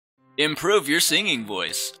Improve your singing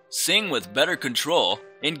voice, sing with better control,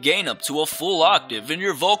 and gain up to a full octave in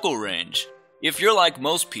your vocal range. If you're like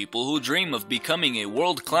most people who dream of becoming a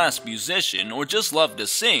world-class musician or just love to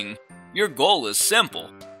sing, your goal is simple.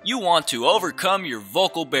 You want to overcome your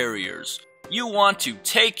vocal barriers. You want to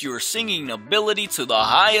take your singing ability to the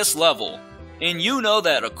highest level. And you know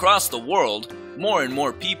that across the world, more and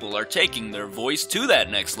more people are taking their voice to that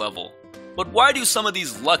next level. But why do some of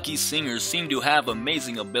these lucky singers seem to have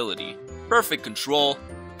amazing ability, perfect control,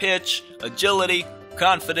 pitch, agility,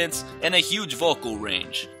 confidence, and a huge vocal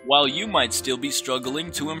range, while you might still be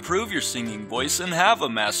struggling to improve your singing voice and have a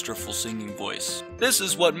masterful singing voice? This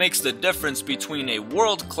is what makes the difference between a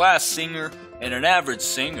world-class singer and an average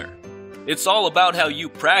singer. It's all about how you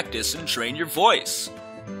practice and train your voice.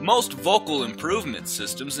 Most vocal improvement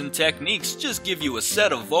systems and techniques just give you a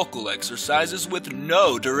set of vocal exercises with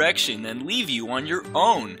no direction and leave you on your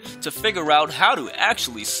own to figure out how to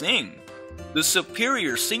actually sing. The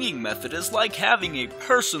superior singing method is like having a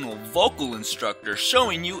personal vocal instructor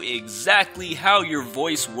showing you exactly how your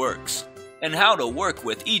voice works and how to work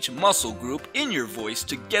with each muscle group in your voice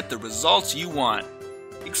to get the results you want.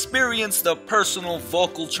 Experience the personal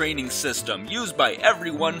vocal training system used by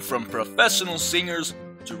everyone from professional singers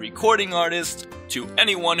to recording artists to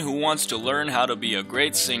anyone who wants to learn how to be a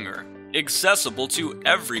great singer. Accessible to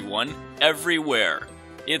everyone, everywhere.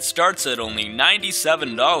 It starts at only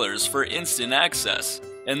 $97 for instant access,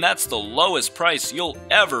 and that's the lowest price you'll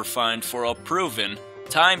ever find for a proven,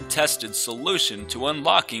 time-tested solution to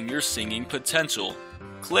unlocking your singing potential.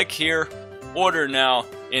 Click here, order now,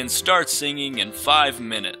 and start singing in 5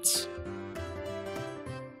 minutes.